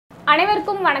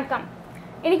அனைவருக்கும் வணக்கம்.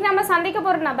 இன்னைக்கு நம்ம சந்திக்க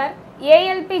போற நபர்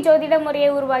ஏஎல்பி ஜோதிட முறையை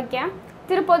உருவாக்கிய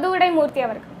திரு பொதுவுடை மூர்த்தி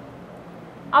அவர்கள்.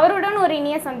 அவருடன் ஒரு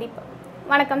இனிய சந்திப்பு.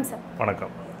 வணக்கம் சார்.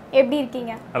 வணக்கம். எப்படி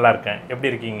இருக்கீங்க? நல்லா இருக்கேன்.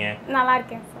 எப்படி இருக்கீங்க? நல்லா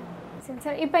இருக்கேன் சார். சரி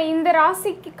சார், இப்போ இந்த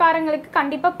ராசிக்காரங்களுக்கு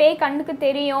கண்டிப்பாக பேய் கண்ணுக்கு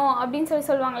தெரியும் அப்படின்னு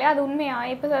சொல்லுவாங்களே, அது உண்மையா?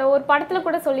 இப்போ ஒரு படத்தில்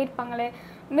கூட சொல்லியிருப்பாங்களே,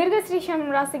 மிருகஸ்ரீஷம்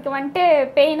ராசிக்கு வந்துட்டு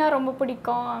பேய்னா ரொம்ப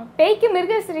பிடிக்கும், பேய்க்கு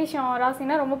மிருகஸ்ரீஷம்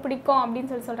ராசினா ரொம்ப பிடிக்கும்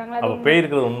அப்படின்னு சொல்கிறாங்களே, பேய்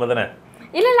இருக்கிறது உண்மை தானே?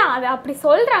 இல்ல அது அப்படி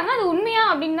சொல்றாங்க, அது உண்மையா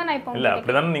அப்படின்னு தான் நான் இப்போ இல்லை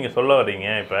அப்படிதானே நீங்கள் சொல்ல வர்றீங்க.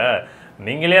 இப்போ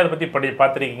நீங்களே அதை பற்றி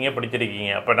பார்த்துருக்கீங்க,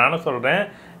 படிச்சிருக்கீங்க. அப்போ நானும் சொல்கிறேன்,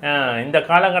 இந்த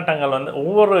காலகட்டங்கள் வந்து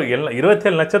ஒவ்வொரு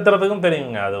 27 நட்சத்திரத்துக்கும்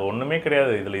தெரியுங்க. அது ஒன்றுமே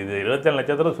கிடையாது. இது 27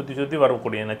 நட்சத்திரம் சுற்றி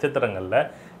வரக்கூடிய நட்சத்திரங்களில்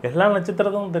எல்லா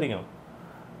நட்சத்திரத்துக்கும் தெரியும்.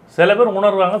 சில பேர்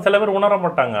உணர்வாங்க, சில பேர் உணர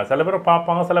மாட்டாங்க, சில பேர்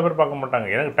பார்ப்பாங்க, சில பேர் பார்க்க மாட்டாங்க.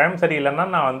 எனக்கு டைம் சரியில்லைன்னா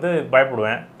நான் வந்து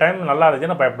பயப்படுவேன், டைம் நல்லா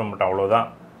இருந்துச்சுன்னா பயப்பட மாட்டேன், அவ்வளோதான்.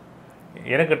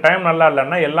 எனக்கு டைம் நல்லா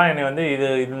இல்லைன்னா எல்லாம் என்னை வந்து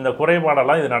இந்த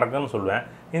குறைபாடெல்லாம் இது நடக்குதுன்னு சொல்லுவேன்.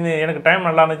 எனக்கு டைம்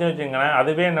நல்லா இருந்துச்சுன்னு வச்சுக்கோங்களேன்,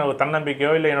 அதுவே எனக்கு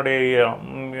தன்னம்பிக்கையோ இல்லை என்னுடைய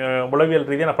உளவியல்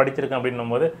ரீதியாக நான் படிச்சிருக்கேன்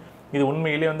அப்படின்னும் போது இது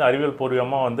உண்மையிலேயே வந்து அறிவியல்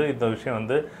பூர்வமாக வந்து இந்த விஷயம்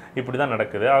வந்து இப்படி தான்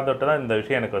நடக்குது, அதோட்டு தான் இந்த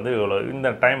விஷயம் எனக்கு வந்து இவ்வளோ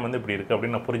இந்த டைம் வந்து இப்படி இருக்குது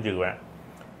அப்படின்னு நான் புரிஞ்சுக்குவேன்.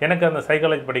 எனக்கு அந்த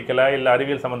சைக்காலஜி படிக்கலை இல்லை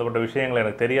அறிவியல் சம்மந்தப்பட்ட விஷயங்கள்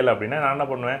எனக்கு தெரியலை அப்படின்னா நான் என்ன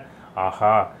பண்ணுவேன்,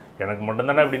 ஆஹா எனக்கு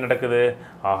மட்டும்தானே இப்படி நடக்குது,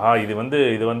 ஆஹா இது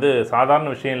வந்து சாதாரண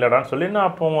விஷயம் இல்லைடான்னு சொல்லி நான்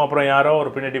அப்புறம் யாரோ ஒரு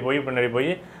பின்னாடி போய்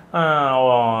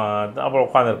அப்புறம்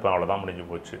உட்காந்துருப்பேன், அவ்வளோதான், முடிஞ்சு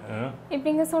போச்சு. இப்போ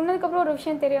இங்கே சொன்னதுக்கப்புறம் ஒரு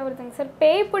விஷயம் தெரிய வருதுங்க சார்,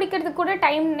 பேய் பிடிக்கிறதுக்கு கூட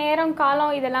டைம், நேரம்,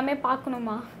 காலம் இதெல்லாமே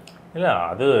பார்க்கணுமா? இல்லை,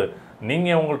 அது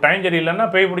நீங்கள் உங்களுக்கு டைம் சரியில்லைன்னா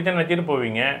பேய் பிடிச்சேன்னு வச்சுட்டு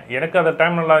போவீங்க. எனக்கு அந்த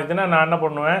டைம் நல்லா இருந்துச்சுன்னா நான் என்ன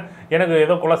பண்ணுவேன், எனக்கு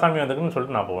ஏதோ குலசாமி வந்துக்குன்னு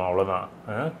சொல்லிட்டு நான் போவேன், அவ்வளோதான்.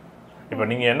 இப்போ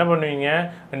நீங்கள் என்ன பண்ணுவீங்க,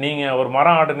 நீங்கள் ஒரு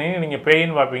மரம் ஆடுனீங்க, நீங்கள்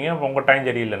பேயின்னு பார்ப்பீங்க, இப்போ உங்கள் டைம்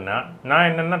சரியில்லைன்னா நான்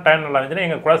என்னென்னா டைம் நல்லா இருந்துச்சுன்னா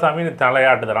எங்கள் குலசாமி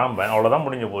தலையாட்டு தராம்பேன், அவ்வளோதான்,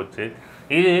 முடிஞ்சு போச்சு.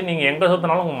 இது நீங்கள் எங்கே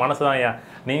சுற்றினாலும் உங்கள் மனசு தான். ஏன்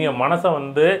நீங்கள் மனசை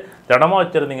வந்து திடமாக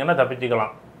வச்சுருந்தீங்கன்னா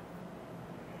தப்பிச்சுக்கலாம்.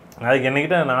 அதுக்கு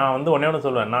என்னக்கிட்ட நான் வந்து ஒன்று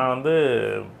சொல்லுவேன், நான் வந்து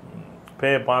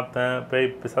பேயை பார்த்தேன், பேய்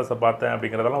பிசாசை பார்த்தேன்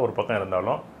அப்படிங்கிறதெல்லாம் ஒரு பக்கம்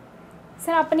இருந்தாலும்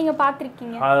சார், அப்போ நீங்கள்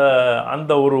பார்த்துருக்கீங்க,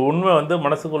 அந்த ஒரு உண்மை வந்து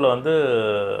மனசுக்குள்ளே வந்து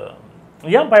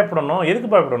ஏன் பயப்படணும், எதுக்கு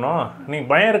பயப்படணும்? நீங்கள்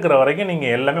பயம் இருக்கிற வரைக்கும்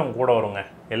நீங்கள் எல்லாமே உங்கள் கூட வருங்க,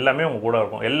 எல்லாமே உங்கள் கூட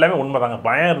இருக்கும், எல்லாமே உண்மை தாங்க.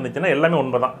 பயம் இருந்துச்சுன்னா எல்லாமே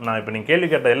உண்மை தான். நான் இப்போ நீங்கள் கேள்வி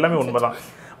கேட்ட எல்லாமே உண்மை தான்.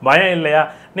 பயம் இல்லையா,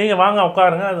 நீங்கள் வாங்க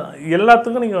உட்காருங்க,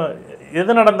 எல்லாத்துக்கும் நீங்கள்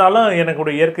எது நடந்தாலும்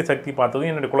எனக்கு இயற்கை சக்தி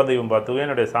பார்த்துக்கும், என்னுடைய குலதெய்வம் பார்த்துக்கும்,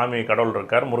 என்னுடைய சாமி கடவுள்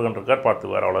இருக்கார், முருகன் இருக்கார்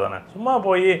பார்த்துக்குவார், அவ்வளோதானே. சும்மா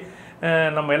போய்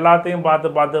நம்ம எல்லாத்தையும்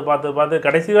பார்த்து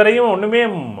கடைசி வரையும் ஒன்றுமே,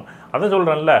 அதான்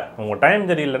சொல்கிறேன்ல, உங்கள் டைம்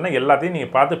சரியில்லைன்னா எல்லாத்தையும்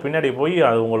நீங்கள் பார்த்து பின்னாடி போய்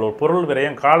அது உங்களோட பொருள்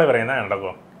விரயம், கால விரயம் தான்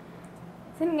நடக்கும்.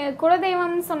 நீங்கள்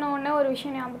குலதெய்வம்னு சொன்ன உடனே ஒரு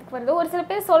விஷயம் ஞாபகத்துக்கு வருது. ஒரு சில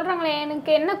பேர் சொல்கிறாங்களே,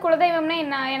 எனக்கு என்ன குலதெய்வம்னா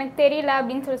என்ன எனக்கு தெரியல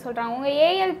அப்படின்னு சொல்கிறாங்க. உங்கள்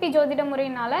ஏஎல்பி ஜோதிட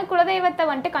முறையினால் குலதெய்வத்தை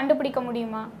வந்துட்டு கண்டுபிடிக்க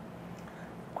முடியுமா?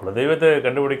 குலதெய்வத்தை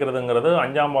கண்டுபிடிக்கிறதுங்கிறது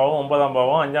 5ஆம் பாவம் 9ஆம்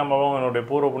பாவம், 5ஆம் பாவம் என்னுடைய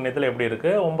பூர்வ புண்ணியத்தில் எப்படி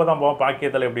இருக்குது, 9ஆம் பாவம்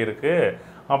பாக்கியத்தில் எப்படி இருக்குது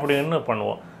அப்படின்னு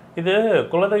பண்ணுவோம். இது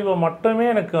குலதெய்வம் மட்டுமே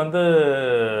எனக்கு வந்து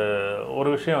ஒரு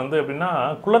விஷயம் வந்து எப்படின்னா,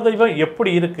 குலதெய்வம்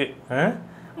எப்படி இருக்குது,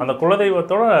 அந்த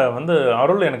குலதெய்வத்தோட வந்து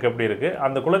அருள் எனக்கு எப்படி இருக்குது,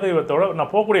 அந்த குலதெய்வத்தோட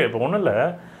நான் போகக்கூடிய, இப்போ ஒன்றும் இல்லை,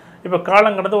 இப்போ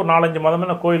காலம் கடந்து ஒரு 4-5 மாதமே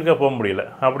நான் கோயிலுக்கே போக முடியல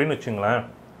அப்படின்னு வச்சுங்களேன்,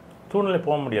 சூழ்நிலை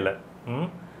போக முடியலை.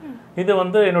 இது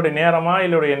வந்து என்னுடைய நேரமா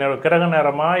இல்லை என்னோட கிரக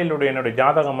நேரமா இல்லை என்னுடைய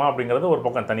ஜாதகமா அப்படிங்கிறது ஒரு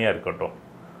பக்கம் தனியாக இருக்கட்டும்,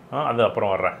 அது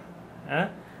அப்புறம் வர்றேன்.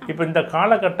 இப்போ இந்த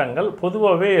காலகட்டங்கள்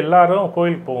பொதுவாகவே எல்லாரும்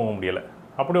கோயிலுக்கு போக முடியலை,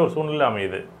 அப்படி ஒரு சூழ்நிலை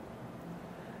அமையுது.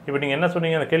 இப்போ நீங்கள் என்ன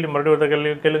சொன்னீங்க, அந்த கேள்வி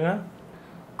மறுபடியும் கேளுங்க.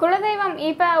 குலதெய்வம்,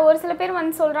 இப்போ ஒரு சில பேர்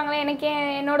வந்து சொல்கிறாங்களே, எனக்கு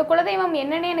என்னோட குலதெய்வம்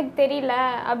என்னன்னு எனக்கு தெரியல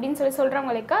அப்படின்னு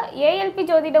சொல்கிறவங்களுக்கு ஏஎல்பி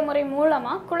ஜோதிட முறை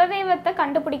மூலமாக குலதெய்வத்தை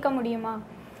கண்டுபிடிக்க முடியுமா?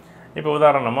 இப்போ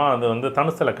உதாரணமாக அது வந்து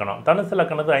தனுசு லக்கணம், தனுசு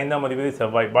லக்கணத்து 5ஆம் அதிபதி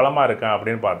செவ்வாய் பலமாக இருக்கேன்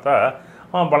அப்படின்னு பார்த்தா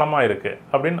பலமாக இருக்குது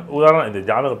அப்படின்னு உதாரணம், இது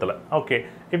ஜாதகத்தில். ஓகே,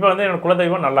 இப்போ வந்து என்னோடய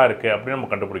குலதெய்வம் நல்லா இருக்குது அப்படின்னு நம்ம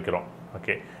கண்டுபிடிக்கிறோம்.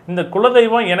 ஓகே, இந்த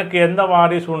குலதெய்வம் எனக்கு எந்த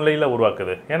மாதிரி சூழ்நிலையில்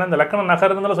உருவாக்குது, ஏன்னா இந்த லக்கணம்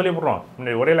நகருந்தாலும் சொல்லி போடுறோம்.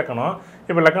 இந்த ஒரே லக்கணம்,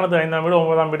 இப்போ லக்கணத்துக்கு 5ஆம் வீடு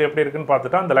 9ஆம் வீடு எப்படி இருக்குன்னு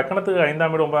பார்த்துட்டா, அந்த லக்கணத்துக்கு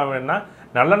 5ஆம் வீடு 9ஆம் வீடுனா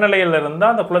நல்ல நிலையில்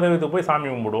இருந்தால் அந்த குலதெய்வத்துக்கு போய் சாமி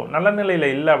கும்பிடுவோம், நல்ல நிலையில்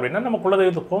இல்லை அப்படின்னா நம்ம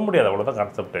குலதெய்வத்துக்கு போக முடியாது, அவ்வளோதான்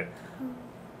கான்செப்ட்டு.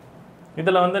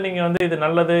 இதில் வந்து நீங்கள் வந்து இது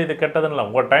நல்லது இது கெட்டதுன்னு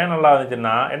உங்கள் டைம் நல்லா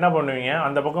இருந்துச்சுன்னா என்ன பண்ணுவீங்க,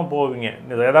 அந்த பக்கம் போவீங்க,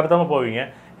 இது யதார்த்தமாக போவீங்க.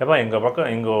 எப்போ எங்கள் பக்கம்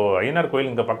எங்கள் ஐயனார்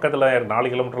கோயில் இங்கே பக்கத்தில் 4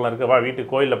 கிலோமீட்டரில் இருக்குது, வா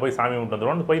வீட்டுக்கு கோயிலில் போய் சாமி கும்பிட்டு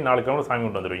வந்துடுவோம்னு போய் 4 கிலோமீட்டர் சாமி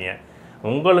கும்பிட்டு வந்துடுவீங்க.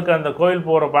 உங்களுக்கு அந்த கோயில்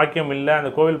போகிற பாக்கியம் இல்லை, அந்த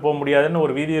கோவில் போக முடியாதுன்னு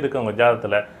ஒரு விதி இருக்குது உங்கள்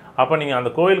ஜாதகத்தில். அப்போ நீங்கள் அந்த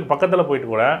கோயிலுக்கு பக்கத்தில் போயிட்டு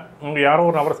கூட உங்கள் யாரோ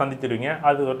ஒரு நபரை சந்திச்சிருவீங்க,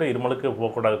 அது வந்துட்டு இருமலுக்கு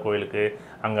போகக்கூடாது கோயிலுக்கு,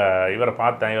 அங்கே இவரை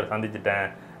பார்த்தேன், இவரை சந்திச்சிட்டேன்,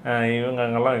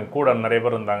 இவங்கெல்லாம் கூட நிறைய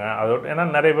பேர் இருந்தாங்க, அதோட ஏன்னா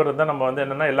நிறைய பேர் இருந்தால் நம்ம வந்து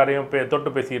என்னென்னா எல்லாரையும் தொட்டு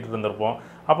பேசிக்கிட்டு இருந்திருப்போம்.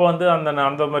 அப்போ வந்து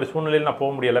அந்த மாதிரி சூழ்நிலையில் நான்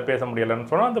போக முடியலை, பேச முடியலைன்னு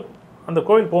சொன்னால் அந்த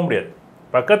கோவில் போக முடியாது,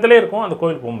 பக்கத்துலேயே இருக்கும், அந்த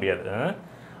கோவில் போக முடியாது.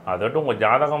 அதோட்டு உங்கள்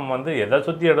ஜாதகம் வந்து எதை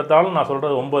சுற்றி எடுத்தாலும் நான்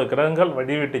சொல்கிறது 9 கிரகங்கள்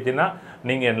வடிவிட்டுச்சுன்னா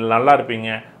நீங்கள் நல்லா இருப்பீங்க.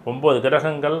 9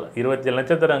 கிரகங்கள் 27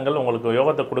 நட்சத்திரங்கள் உங்களுக்கு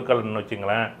யோகத்தை கொடுக்கலன்னு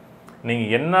வச்சுங்களேன்,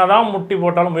 நீங்கள் என்ன தான் முட்டி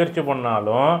போட்டாலும் முயற்சி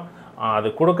பண்ணாலும் அது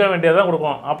கொடுக்க வேண்டியதான்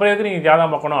கொடுக்கும். அப்புறம் எதுக்கு நீங்கள்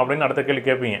ஜாதகம் பார்க்கணும் அப்படின்னு அடுத்த கேள்வி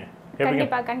கேட்பீங்க.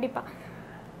 கண்டிப்பா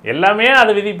எல்லாமே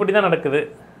அது விதி இப்படி தான் நடக்குது,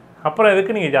 அப்புறம்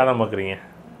எதுக்கு நீங்கள் ஜாதகம் பார்க்குறீங்க?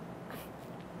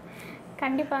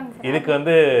 கண்டிப்பாங்க. இதுக்கு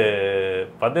வந்து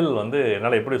பதில் வந்து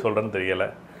என்னால் எப்படி சொல்கிறேன்னு தெரியலை.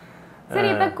 சரி,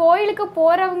 இப்ப கோயிலுக்கு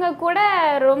போறவங்க கூட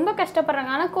ரொம்ப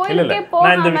கஷ்டப்படுறாங்க. ஆனா கோயிலுக்கே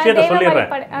நான் இந்த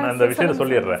விஷயத்தை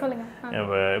சொல்லிடுறேன்.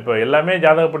 இப்போ எல்லாமே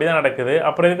ஜாதகப்படி தான் நடக்குது,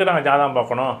 அப்புறம் எதுக்கு நாங்கள் ஜாதகம்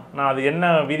பார்க்கணும்? நான் அது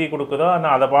என்ன விதி கொடுக்குதோ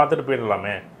நான் அதை பார்த்துட்டு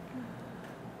போயிடலாமே.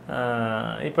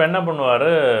 இப்போ என்ன பண்ணுவார்,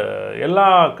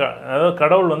 அதாவது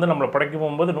கடவுள் வந்து நம்மளை படைக்க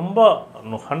போகும்போது ரொம்ப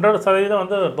 100%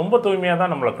 வந்து ரொம்ப தூய்மையாக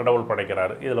தான் நம்மளை கடவுள்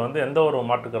படைக்கிறாரு. இதில் வந்து எந்த ஒரு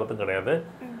மாற்று கருத்தும் கிடையாது.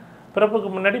 பிறப்புக்கு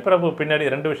முன்னாடி பிறப்புக்கு பின்னாடி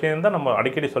 2 விஷயம் தான் நம்ம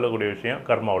அடிக்கடி சொல்லக்கூடிய விஷயம்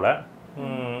கர்மாவில்.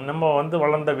 நம்ம வந்து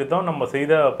வளர்ந்த விதம், நம்ம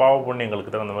செய்த பாவ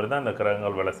புண்ணியங்களுக்கு தகுந்த மாதிரி தான் இந்த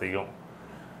கிரகங்கள் வேலை செய்யும்.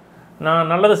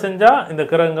 நான் நல்லது செஞ்சால் இந்த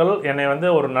கிரகங்கள் என்னை வந்து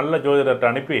ஒரு நல்ல ஜோதிடர்கிட்ட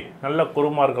அனுப்பி, நல்ல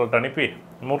குருமார்கள்ட்ட அனுப்பி,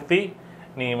 மூர்த்தி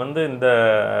நீ வந்து இந்த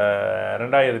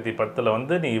 2010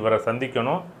 வந்து நீ இவரை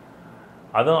சந்திக்கணும்,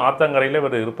 அதுவும் ஆத்தங்கரையில்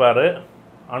இவர் இருப்பார்,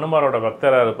 அனுமாரோட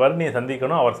பக்தராக இருப்பார், நீ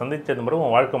சந்திக்கணும், அவர் சந்தித்தது பிறகு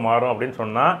உன் வாழ்க்கை மாறும் அப்படின்னு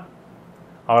சொன்னால்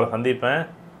அவரை சந்திப்பேன்.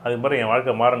 அதுக்கு பிறகு என்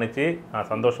வாழ்க்கை மாறணுச்சு, நான்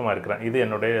சந்தோஷமாக இருக்கிறேன். இது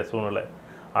என்னுடைய சூழ்நிலை.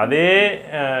 அதே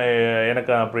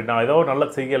எனக்கு அப்படி நான் ஏதோ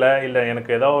நல்லது செய்யலை, இல்லை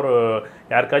எனக்கு ஏதோ ஒரு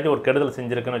யாருக்காச்சும் ஒரு கெடுதல்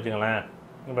செஞ்சுருக்குன்னு வச்சுங்களேன்.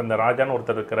 இப்போ இந்த ராஜான்னு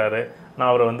ஒருத்தர் இருக்கிறாரு, நான்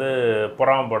அவரை வந்து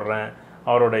பொறாமப்படுறேன்,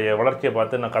 அவருடைய வளர்ச்சியை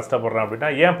பார்த்து நான் கஷ்டப்படுறேன் அப்படின்னா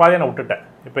என் பாதையை நான் விட்டுட்டேன்.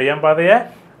 இப்போ என் பாதையை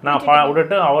நான்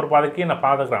விட்டுட்டு அவர் பாதைக்கு நான்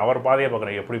பார்த்துக்கிறேன், அவர் பாதையை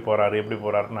பார்க்குறேன். எப்படி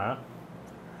போகிறாருன்னா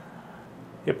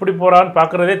எப்படி போகிறான்னு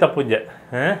பார்க்குறதே தப்புங்க.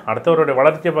 அடுத்தவருடைய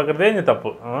வளர்ச்சியை பார்க்குறதே இங்கே தப்பு.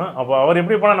 அப்போ அவர்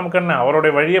எப்படி போனால் நமக்கு என்ன,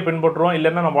 அவருடைய வழியை பின்பற்றுவோம்,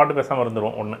 இல்லைன்னா நம்ம பாட்டு பேசாமல்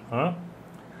இருந்துருவோம் ஒன்று.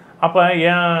 அப்போ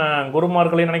என்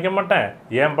குருமார்களையும் நினைக்க மாட்டேன்,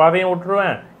 என் பாதையும்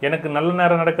விட்டுருவேன், எனக்கு நல்ல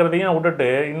நேரம் நடக்கிறதையும் விட்டுட்டு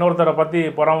இன்னொருத்தரை பற்றி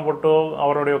பொறாமப்பட்டோ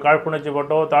அவருடைய காழ்ப்புணர்ச்சி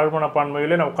போட்டோ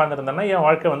தாழ்மனப்பான்மையிலே நான் உட்காந்துருந்தேன்னா என்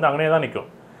வாழ்க்கை வந்து அங்கனே தான் நிற்கும்.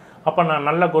 அப்போ நான்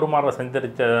நல்ல குருமாரை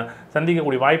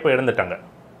சந்திக்கக்கூடிய வாய்ப்பை இழந்துட்டாங்க.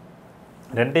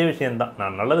 2 விஷயந்தான்.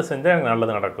 நான் நல்லது செஞ்சால் எனக்கு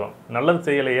நல்லது நடக்கும், நல்லது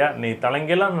செய்யலையா நீ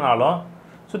தலைங்கலாம்னாலும்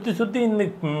சுற்றி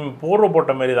இன்னைக்கு போர்வை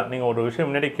போட்ட மாரி தான். நீங்கள் ஒரு விஷயம்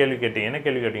முன்னாடி கேள்வி கேட்டீங்க. என்ன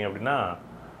கேள்வி கேட்டீங்க அப்படின்னா,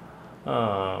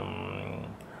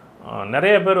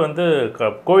 நிறைய பேர் வந்து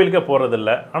கோவிலுக்கே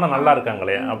போகிறதில்ல ஆனால் நல்லா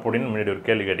இருக்காங்களே அப்படின்னு முன்னாடி ஒரு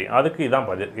கேள்வி கேட்டீங்க. அதுக்கு இதான்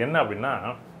பதில். என்ன அப்படின்னா,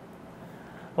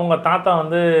 உங்கள் தாத்தா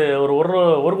வந்து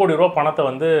ஒரு கோடி ரூபா பணத்தை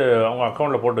வந்து அவங்க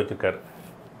அக்கௌண்ட்டில் போட்டு வச்சுருக்காரு.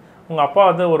 உங்கள் அப்பா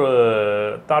வந்து ஒரு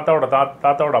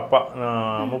தாத்தாவோட அப்பா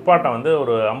முப்பாட்டம் வந்து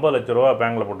ஒரு 50 லட்ச ரூபா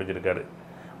பேங்க்கில் போட்டு வச்சுருக்காரு.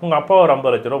 உங்கள் அப்பா ஒரு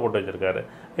 50 லட்ச ரூபா போட்டு வச்சுருக்காரு.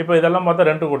 இப்போ இதெல்லாம் பார்த்தா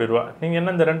 2 கோடி ரூபா. நீங்கள்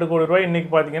என்ன இந்த 2 கோடி ரூபாய் இன்றைக்கி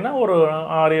பார்த்தீங்கன்னா ஒரு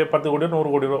 10 கோடி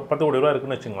 100 கோடி ரூபா 10 கோடி ரூபா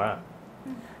இருக்குதுன்னு வச்சுங்களேன்.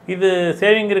 இது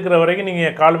சேவிங் இருக்கிற வரைக்கும்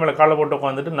நீங்கள் கால் மேலே காலை போட்டு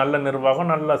உட்காந்துட்டு நல்ல நிர்வாகம்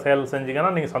நல்ல செயல்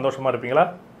செஞ்சீங்கன்னா நீங்கள் சந்தோஷமாக இருப்பீங்களா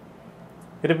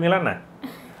என்ன?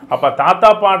 அப்போ தாத்தா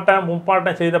பாட்டன்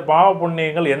முப்பாட்டன் செய்த பாவ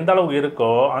புண்ணியங்கள் எந்த அளவுக்கு இருக்கோ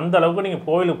அந்த அளவுக்கு நீங்கள்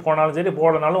கோயிலுக்கு போனாலும் சரி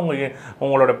போடனாலும்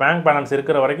உங்களோட பேங்க் பேலன்ஸ்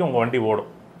இருக்கிற வரைக்கும் உங்கள் வண்டி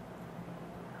ஓடும்.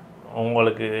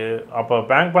 உங்களுக்கு அப்போ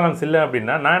பேங்க் பேலன்ஸ் இல்லை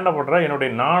அப்படின்னா நான் என்ன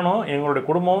பண்ணுறேன், நானும் எங்களுடைய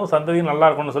குடும்பமும் சந்ததியும் நல்லா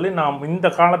இருக்கணும்னு சொல்லி நான் இந்த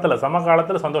காலத்தில்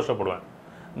சமகாலத்தில் சந்தோஷப்படுவேன்.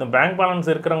 இந்த பேங்க் பேலன்ஸ்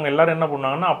இருக்கிறவங்க எல்லோரும் என்ன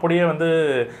பண்ணுவாங்கன்னா அப்படியே வந்து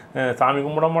சாமி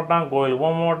கும்பிட மாட்டான், கோயிலுக்கு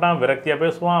போக மாட்டான், விரக்தியாக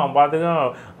பேசுவான், அவன் பார்த்துக்க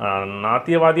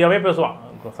நாத்தியவாதியாகவே பேசுவான்,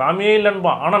 சாமியே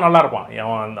இல்லைன்பான், ஆனால் நல்லா இருப்பான்.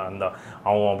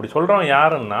 அவன் அப்படி சொல்கிறவன்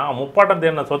யாருன்னா முப்பாட்டம்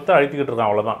தேடின சொத்தை அழித்துக்கிட்டு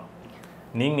இருக்கான், அவ்வளோதான்.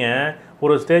 நீங்கள்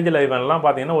ஒரு ஸ்டேஜில் இவன்லாம்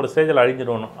பார்த்தீங்கன்னா ஒரு ஸ்டேஜில்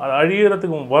அழிஞ்சிடணும். அது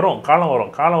அழிகிறதுக்கு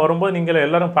காலம் வரும்போது நீங்கள்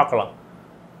எல்லோரும் பார்க்கலாம்.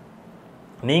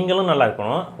 நீங்களும் நல்லா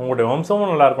இருக்கணும், உங்களுடைய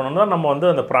வம்சமும் நல்லா இருக்கணும்னு தான் நம்ம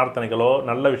வந்து அந்த பிரார்த்தனைகளோ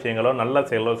நல்ல விஷயங்களோ நல்ல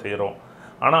செயலோ செய்கிறோம்.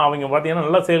 ஆனால் அவங்க பார்த்தீங்கன்னா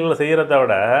நல்ல செயல்களை செய்கிறத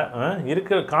விட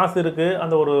காசு இருக்குது,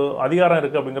 அந்த ஒரு அதிகாரம்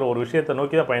இருக்குது அப்படிங்கிற ஒரு விஷயத்தை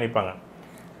நோக்கி தான் பயணிப்பாங்க.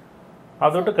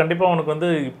 அதை விட்டு கண்டிப்பாக அவனுக்கு வந்து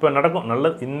இப்போ நடக்கும்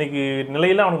நல்லது, இன்றைக்கி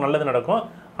நிலையில் அவனுக்கு நல்லது நடக்கும்.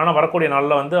 ஆனால் வரக்கூடிய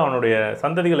நாளில் வந்து அவனுடைய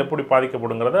சந்ததிகள் எப்படி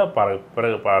பாதிக்கப்படுங்கிறத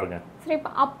பிறகு பாருங்க. சரி,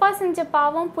 இப்போ அப்பா செஞ்ச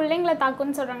பாவம் பிள்ளைங்களை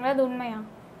தாக்குன்னு சொல்கிறாங்க, அது உண்மையா?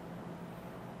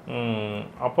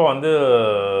 அப்போ வந்து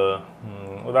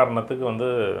உதாரணத்துக்கு வந்து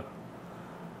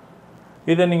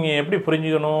இதை நீங்கள் எப்படி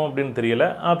புரிஞ்சுக்கணும் அப்படின்னு தெரியல.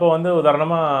 அப்போ வந்து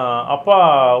உதாரணமாக அப்பா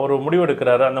ஒரு முடிவு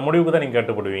எடுக்கிறாரு, அந்த முடிவுக்கு தான் நீங்கள்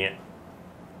கட்டுப்படுவீங்க.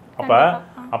 அப்போ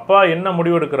அப்பா என்ன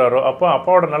முடிவு எடுக்கிறாரோ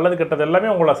அப்பாவோட நல்லது கெட்டது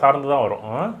எல்லாமே உங்களை சார்ந்து தான் வரும்.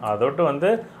 அதோட்டு வந்து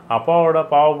அப்பாவோட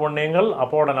பாவ புண்ணியங்கள்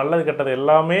அப்பாவோட நல்லது கெட்டது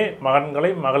எல்லாமே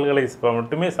மகள்களை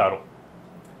மட்டுமே சாரும்.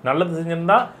 நல்லது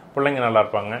செஞ்சிருந்தா பிள்ளைங்க நல்லா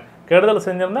இருப்பாங்க, கெடுதல்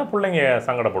செஞ்சிருந்தா பிள்ளைங்க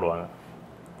சங்கடப்படுவாங்க.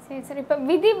 சரி, இப்போ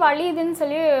விதி வலியுதுன்னு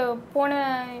சொல்லி போன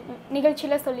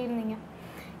நிகழ்ச்சியில் சொல்லியிருந்தீங்க.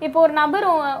 இப்போ ஒரு நபர்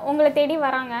உங்களை தேடி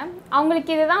வராங்க,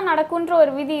 அவங்களுக்கு இதுதான் நடக்குன்ற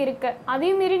ஒரு விதி இருக்கு,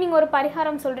 அதையும் மீறி நீங்க ஒரு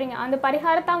பரிகாரம் சொல்றீங்க, அந்த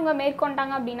பரிகாரத்தை அவங்க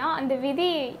மேற்கொண்டாங்க அப்படின்னா அந்த விதி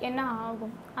என்ன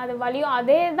ஆகும்? அது வலியும்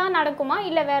அதே தான் நடக்குமா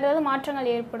இல்லை வேற ஏதாவது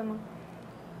மாற்றங்கள் ஏற்படுமா?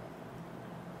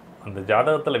 அந்த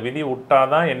ஜாதகத்துல விதி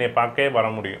விட்டாதான் என்னை பார்க்கவே வர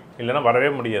முடியும், இல்லைன்னா வரவே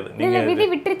முடியாது. நீங்க விதி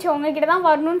விட்டுருச்சு, உங்ககிட்ட தான்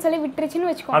வரணும்னு சொல்லி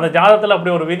விட்டுருச்சுன்னு வச்சுக்கோங்க. அந்த ஜாதகத்துல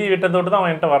அப்படி ஒரு விதி விட்டதோடு தான்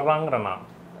அவன் என்கிட்ட வர்றாங்கிறேன்.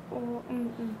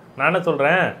 நான் என்ன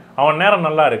சொல்றேன், அவன் நேரம்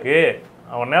நல்லா இருக்கு,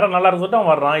 அவன் நேரம் நல்லா இருக்குட்டு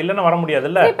அவன் வர்றான், இல்லைன்னா வர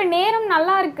முடியாதுல்ல. இப்ப நேரம்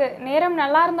நல்லா இருக்கு, நேரம்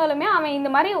நல்லா இருந்தாலுமே அவன் இந்த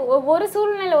மாதிரி ஒரு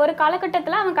சூழ்நிலை ஒரு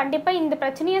காலகட்டத்துல அவன் கண்டிப்பா இந்த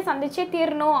பிரச்சனையை சந்திச்சே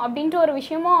தீரணும் அப்படின்ற ஒரு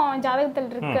விஷயமும் அவன்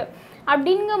ஜாதகத்தில் இருக்கு.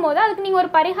 அப்படிங்கும் போது அதுக்கு நீங்க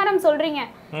ஒரு பரிகாரம் சொல்றீங்க,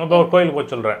 ஒரு கோயிலுக்கு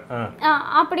போய் சொல்றேன்.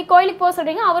 அப்படி கோயிலுக்கு போக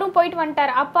சொல்றீங்க, அவரும் போயிட்டு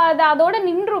வந்துட்டாரு, அப்ப அது அதோட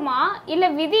நின்றுமா இல்ல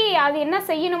விதி அது என்ன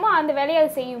செய்யணுமோ அந்த வேலையை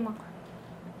அது செய்யுமா?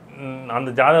 அந்த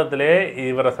ஜாதகத்திலே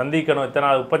இவரை சந்திக்கணும், இத்தனை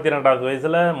 32வது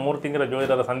வயசுல மூர்த்திங்கிற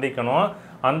ஜோதிடரை சந்திக்கணும்.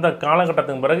 அந்த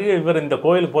காலகட்டத்துக்கு பிறகு இவர் இந்த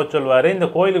கோயிலுக்கு போக சொல்வார். இந்த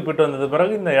கோயிலுக்கு போயிட்டு வந்தது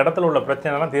பிறகு இந்த இடத்துல உள்ள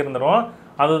பிரச்சனைலாம் தீர்ந்துடும்.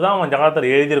 அதுதான் அவன்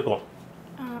ஜாதகத்தில் எழுதியிருக்கும்.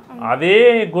 அதே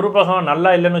குரு பகவான்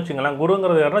நல்லா இல்லைன்னு வச்சுங்களேன்,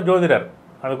 குருங்கிறது யாருன்னா ஜோதிடர்,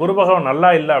 அது குரு பகவான்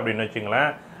நல்லா இல்லை அப்படின்னு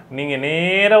வச்சுங்களேன், நீங்கள்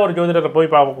நேராக ஒரு ஜோதிடரை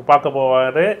போய் பார்க்க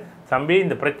போவார். தம்பி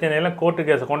இந்த பிரச்சனையெல்லாம் கோர்ட்டு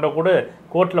கேஸை கொண்ட கூட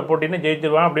கோர்ட்டில் போட்டிங்கன்னா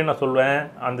ஜெயிச்சிருவான் அப்படின்னு நான் சொல்லுவேன்.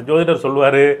 அந்த ஜோதிடர்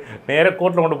சொல்லுவார், நேராக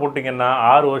கோர்ட்டில் கொண்டு போட்டிங்கன்னா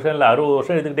 6 வருஷம் இல்லை 60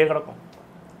 வருஷம் எடுத்துக்கிட்டே கிடக்கும்.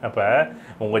 அப்போ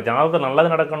உங்கள் ஜாதகத்தை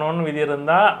நல்லது நடக்கணும்னு விதி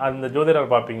இருந்தால் அந்த ஜோதிடரை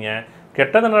பார்ப்பீங்க,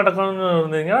 கெட்டது நடக்கணும்னு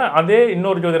இருந்தீங்கன்னா அதே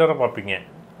இன்னொரு ஜோதிடரை பார்ப்பீங்க.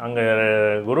 அங்கே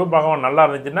குரு பகவான் நல்லா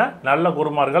இருந்துச்சுன்னா நல்ல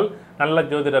குருமார்கள், நல்ல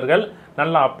ஜோதிடர்கள்,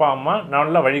 நல்ல அப்பா அம்மா,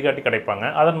 நல்ல வழிகாட்டி கிடைப்பாங்க.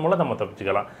 அதன் மூலம் நம்ம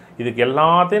தப்பிச்சுக்கலாம். இதுக்கு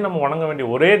எல்லாத்தையும் நம்ம வணங்க வேண்டிய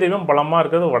ஒரே தெய்வம் பலமாக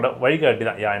இருக்கிறது வழிகாட்டி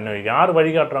தான். என்ன யார்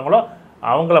வழிகாட்டுறாங்களோ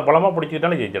அவங்கள பலமாக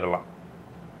பிடிச்சிக்கிட்டாலும் ஜெயிச்சிடலாம்.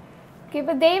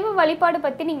 இப்போ தெய்வ வழிபாடு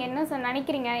பற்றி நீங்கள் என்ன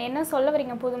நினைக்கிறீங்க, என்ன சொல்ல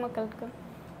வரீங்க பொதுமக்களுக்கு?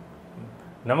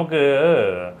 நமக்கு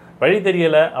வழி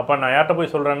தெரியலை, அப்போ நான் யார்கிட்ட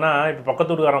போய் சொல்கிறேன்னா, இப்போ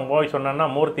பக்கத்து வீட்டுக்காரன் போய் சொன்னேன்னா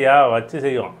மூர்த்தியா வச்சு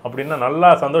செய்யும் அப்படின்னா நல்லா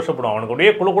சந்தோஷப்படும். அவனுக்கு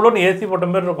அப்படியே குழுன்னு ஏசி போட்ட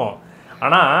மாதிரி இருக்கும்.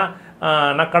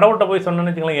 ஆனால் நான் கடவுள்கிட்ட போய்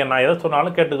சொன்னேன்னு வச்சுக்கலாம், நான் எதை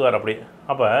சொன்னாலும் கேட்டுக்குவார் அப்படி.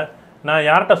 அப்போ நான்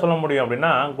யார்கிட்ட சொல்ல முடியும்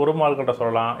அப்படின்னா, குருமார்கிட்ட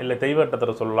சொல்லலாம், இல்லை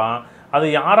தெய்வத்திட்ட சொல்லலாம், அது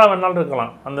யாராக வேணாலும்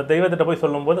இருக்கலாம். அந்த தெய்வத்திட்ட போய்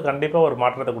சொல்லும்போது கண்டிப்பாக ஒரு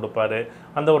மாற்றத்தை கொடுப்பாரு.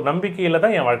 அந்த ஒரு நம்பிக்கையில்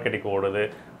தான் என் வாழ்க்கைக்கு ஓடுது.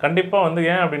 கண்டிப்பாக வந்து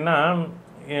ஏன் அப்படின்னா,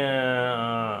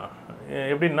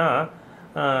 எப்படின்னா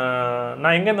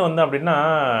நான் எங்கேருந்து வந்தேன் அப்படின்னா,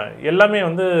 எல்லாமே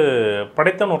வந்து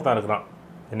படைத்தவன் ஒருத்தன் இருக்கிறான்,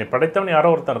 என்னை படைத்தவன் யாரோ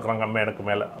ஒருத்தன் இருக்கிறாங்க, அம்மா எனக்கு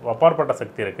மேலே அப்பாற்பட்ட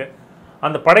சக்தி இருக்குது.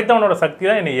 அந்த படைத்தவனோட சக்தி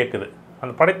தான் என்னை இயக்குது.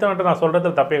 அந்த படைத்தவன்ட்டு நான்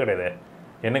சொல்கிறது தப்பே கிடையாது.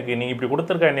 எனக்கு நீ இப்படி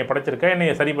கொடுத்துருக்க, என்னை படைச்சிருக்க, என்னை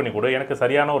சரி பண்ணி கொடு, எனக்கு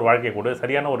சரியான ஒரு வாழ்க்கை கொடு,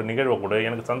 சரியான ஒரு நிகழ்வை கொடு,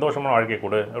 எனக்கு சந்தோஷமான வாழ்க்கை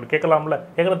கொடு அப்படி கேட்கலாம்ல,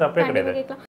 கேட்குறது தப்பே கிடையாது.